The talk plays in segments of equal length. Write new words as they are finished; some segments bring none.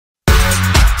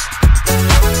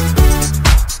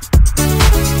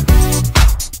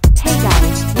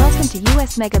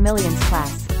US Mega Millions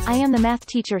class. I am the math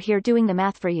teacher here doing the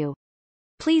math for you.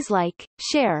 Please like,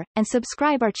 share, and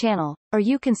subscribe our channel, or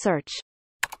you can search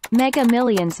Mega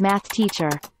Millions Math Teacher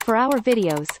for our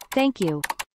videos. Thank you.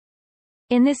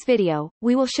 In this video,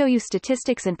 we will show you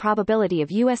statistics and probability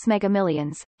of US Mega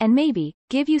Millions, and maybe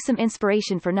give you some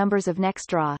inspiration for numbers of next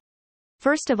draw.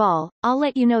 First of all, I'll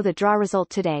let you know the draw result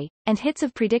today, and hits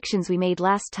of predictions we made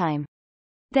last time.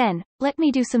 Then, let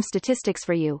me do some statistics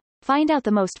for you. Find out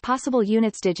the most possible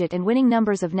units digit and winning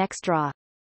numbers of next draw.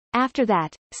 After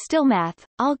that, still math,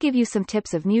 I'll give you some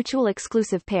tips of mutual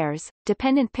exclusive pairs,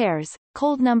 dependent pairs,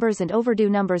 cold numbers and overdue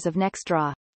numbers of next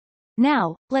draw.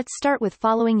 Now, let's start with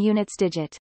following units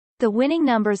digit. The winning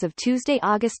numbers of Tuesday,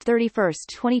 August 31st,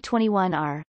 2021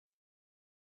 are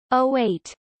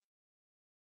 08,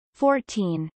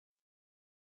 14,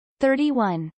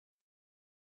 31,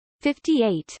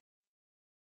 58,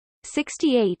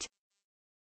 68,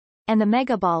 and the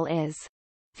mega ball is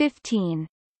 15.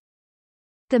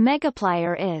 The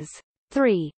megaplier is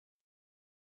 3.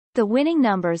 The winning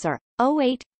numbers are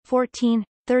 08, 14,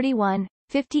 31,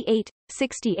 58,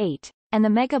 68, and the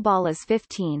mega ball is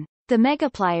 15. The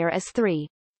megaplier is 3.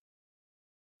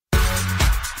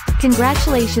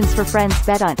 Congratulations for friends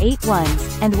bet on 8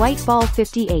 ones, and white ball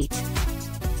 58.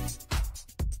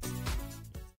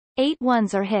 8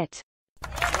 ones are hit.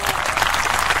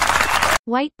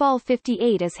 White ball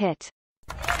 58 is hit.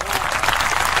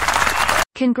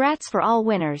 Congrats for all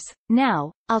winners.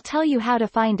 Now, I'll tell you how to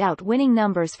find out winning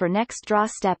numbers for next draw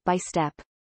step by step.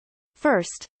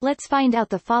 First, let's find out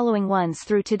the following ones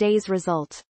through today's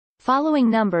result.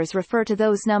 Following numbers refer to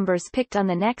those numbers picked on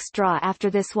the next draw after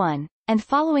this one, and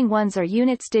following ones are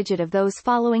units digit of those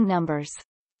following numbers.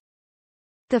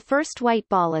 The first white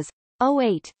ball is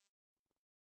 08.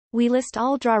 We list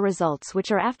all draw results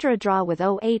which are after a draw with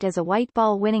 08 as a white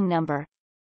ball winning number.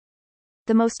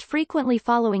 The most frequently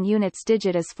following units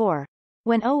digit is 4.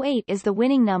 When 08 is the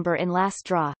winning number in last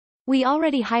draw, we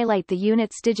already highlight the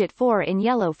units digit 4 in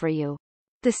yellow for you.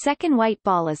 The second white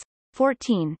ball is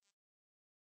 14.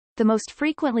 The most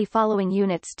frequently following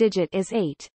units digit is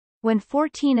 8. When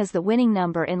 14 is the winning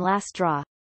number in last draw.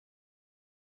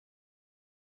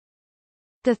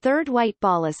 The third white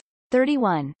ball is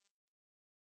 31.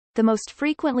 The most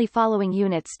frequently following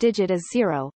units digit is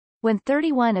 0, when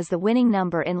 31 is the winning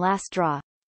number in last draw.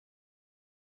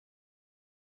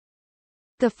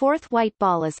 The fourth white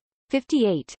ball is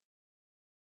 58.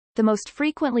 The most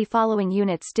frequently following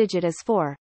units digit is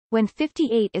 4, when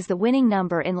 58 is the winning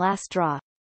number in last draw.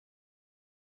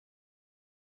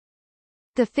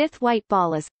 The fifth white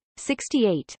ball is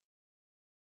 68.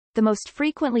 The most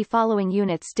frequently following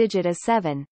units digit is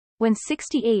 7, when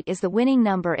 68 is the winning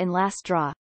number in last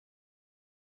draw.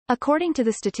 According to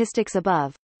the statistics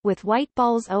above, with white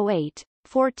balls 08,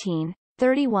 14,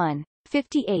 31,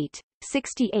 58,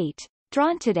 68,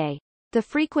 drawn today, the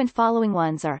frequent following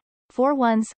ones are 4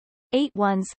 ones, 8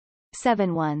 ones,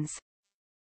 7 ones.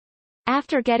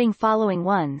 After getting following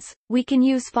ones, we can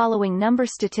use following number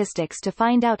statistics to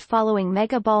find out following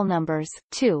mega ball numbers,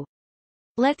 too.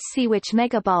 Let's see which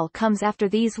mega ball comes after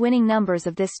these winning numbers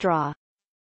of this draw.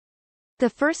 The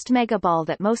first mega ball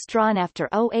that most drawn after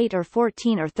 08 or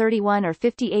 14 or 31 or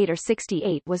 58 or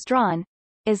 68 was drawn,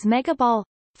 is mega ball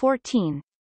 14.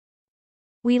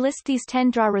 We list these 10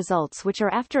 draw results which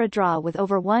are after a draw with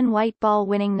over one white ball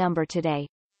winning number today.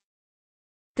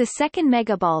 The second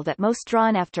mega ball that most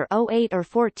drawn after 08 or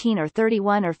 14 or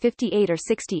 31 or 58 or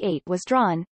 68 was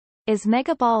drawn, is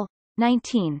mega ball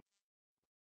 19.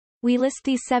 We list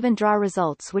these 7 draw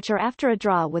results which are after a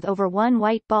draw with over one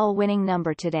white ball winning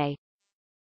number today.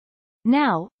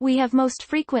 Now, we have most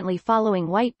frequently following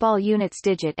white ball units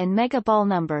digit and mega ball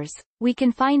numbers, we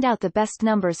can find out the best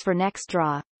numbers for next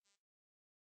draw.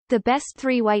 The best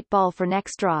 3 white ball for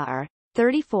next draw are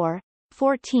 34,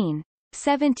 14,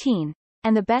 17,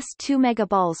 and the best 2 mega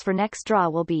balls for next draw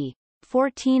will be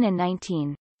 14 and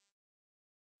 19.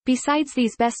 Besides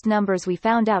these best numbers we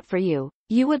found out for you,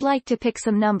 you would like to pick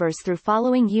some numbers through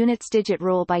following units digit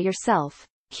rule by yourself.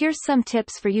 Here's some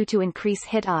tips for you to increase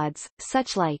hit odds,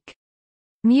 such like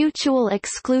mutual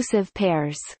exclusive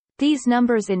pairs. These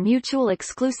numbers in mutual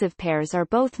exclusive pairs are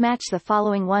both match the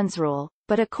following ones rule,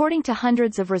 but according to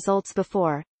hundreds of results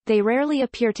before, they rarely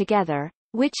appear together,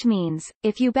 which means,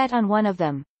 if you bet on one of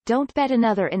them, don't bet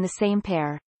another in the same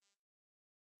pair.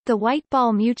 The white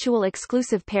ball mutual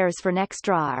exclusive pairs for next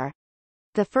draw are: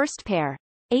 the first pair,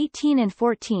 18 and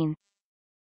 14.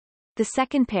 The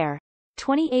second pair,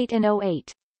 28 and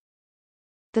 08.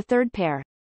 The third pair,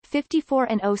 54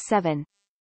 and 07.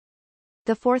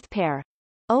 The fourth pair,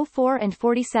 04 and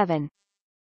 47.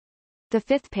 The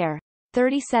fifth pair,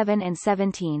 37 and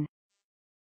 17.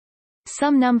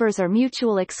 Some numbers are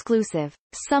mutual exclusive,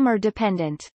 some are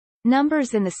dependent.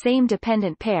 Numbers in the same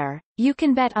dependent pair, you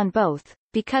can bet on both,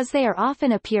 because they are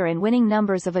often appear in winning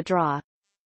numbers of a draw.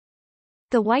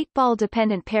 The white ball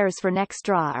dependent pairs for next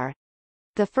draw are: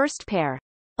 the first pair,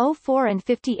 04 and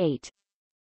 58.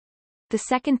 The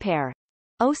second pair,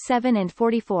 07 and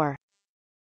 44.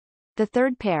 The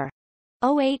third pair,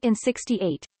 08 and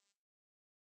 68.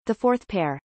 The fourth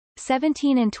pair,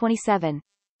 17 and 27.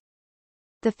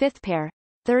 The fifth pair,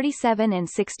 37 and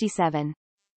 67.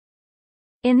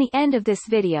 In the end of this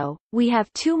video, we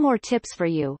have 2 more tips for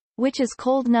you, which is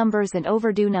cold numbers and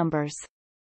overdue numbers.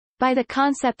 By the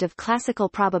concept of classical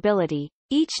probability,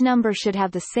 each number should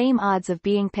have the same odds of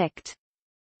being picked.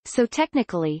 So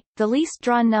technically, the least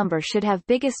drawn number should have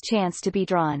biggest chance to be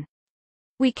drawn.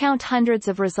 We count hundreds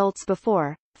of results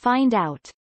before, find out.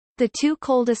 The 2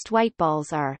 coldest white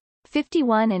balls are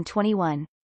 51 and 21.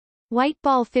 White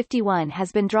ball 51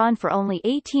 has been drawn for only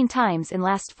 18 times in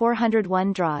last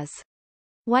 401 draws.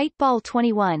 White ball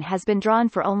 21 has been drawn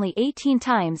for only 18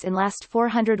 times in last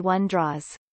 401 draws.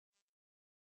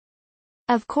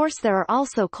 Of course there are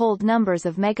also cold numbers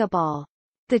of mega ball.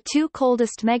 The 2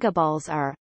 coldest mega balls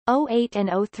are 08 and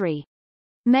 03.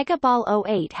 Mega ball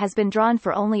 08 has been drawn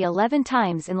for only 11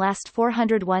 times in last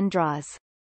 401 draws.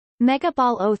 Mega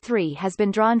ball 03 has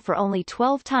been drawn for only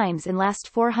 12 times in last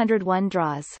 401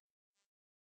 draws.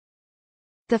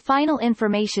 The final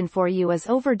information for you is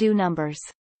overdue numbers.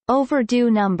 Overdue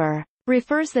number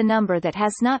refers the number that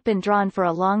has not been drawn for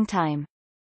a long time.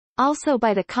 Also,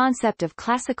 by the concept of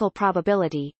classical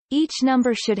probability, each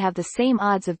number should have the same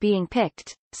odds of being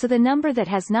picked, so the number that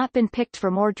has not been picked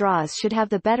for more draws should have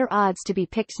the better odds to be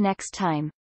picked next time.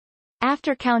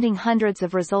 After counting hundreds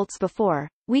of results before,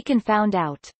 we can found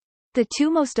out. The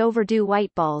 2 most overdue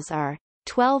white balls are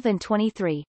 12 and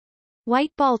 23.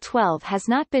 White ball 12 has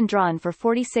not been drawn for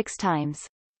 46 times.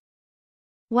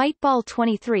 White ball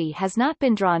 23 has not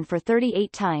been drawn for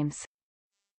 38 times.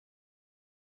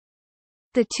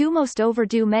 The 2 most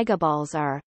overdue mega balls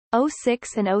are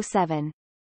 06 and 07.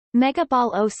 Mega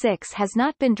ball 06 has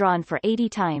not been drawn for 80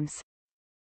 times.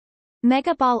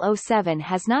 Mega ball 07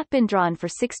 has not been drawn for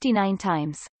 69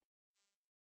 times.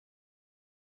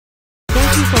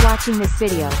 Thank you for watching this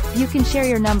video. You can share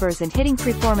your numbers and hitting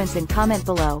performance and comment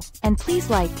below, and please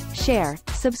like, share,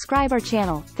 subscribe our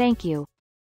channel. Thank you.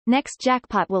 Next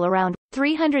jackpot will around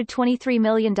 $323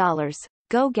 million.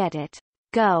 Go get it.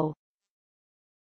 Go.